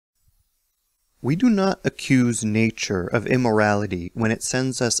We do not accuse nature of immorality when it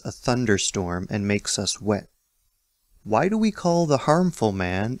sends us a thunderstorm and makes us wet. Why do we call the harmful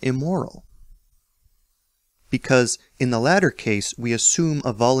man immoral? Because in the latter case we assume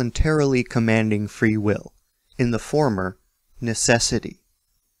a voluntarily commanding free will, in the former, necessity.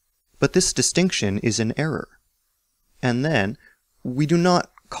 But this distinction is an error. And then, we do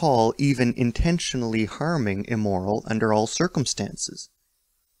not call even intentionally harming immoral under all circumstances.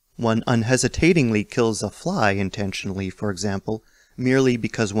 One unhesitatingly kills a fly intentionally, for example, merely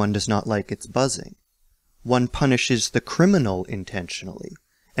because one does not like its buzzing. One punishes the criminal intentionally,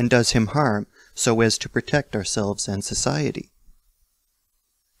 and does him harm so as to protect ourselves and society.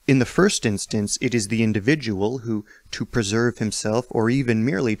 In the first instance, it is the individual who, to preserve himself or even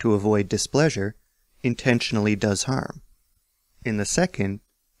merely to avoid displeasure, intentionally does harm. In the second,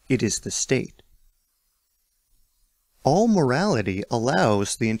 it is the state. All morality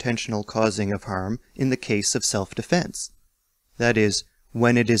allows the intentional causing of harm in the case of self-defense, that is,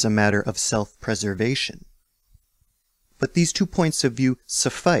 when it is a matter of self-preservation. But these 2 points of view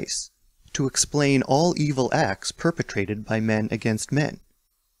suffice to explain all evil acts perpetrated by men against men.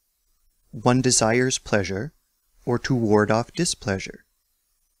 One desires pleasure, or to ward off displeasure.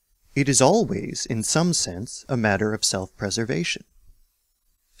 It is always, in some sense, a matter of self-preservation.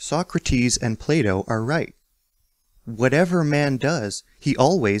 Socrates and Plato are right. Whatever man does, he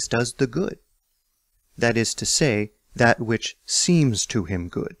always does the good. That is to say, that which seems to him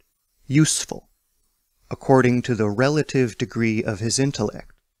good, useful, according to the relative degree of his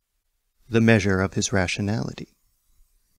intellect, the measure of his rationality.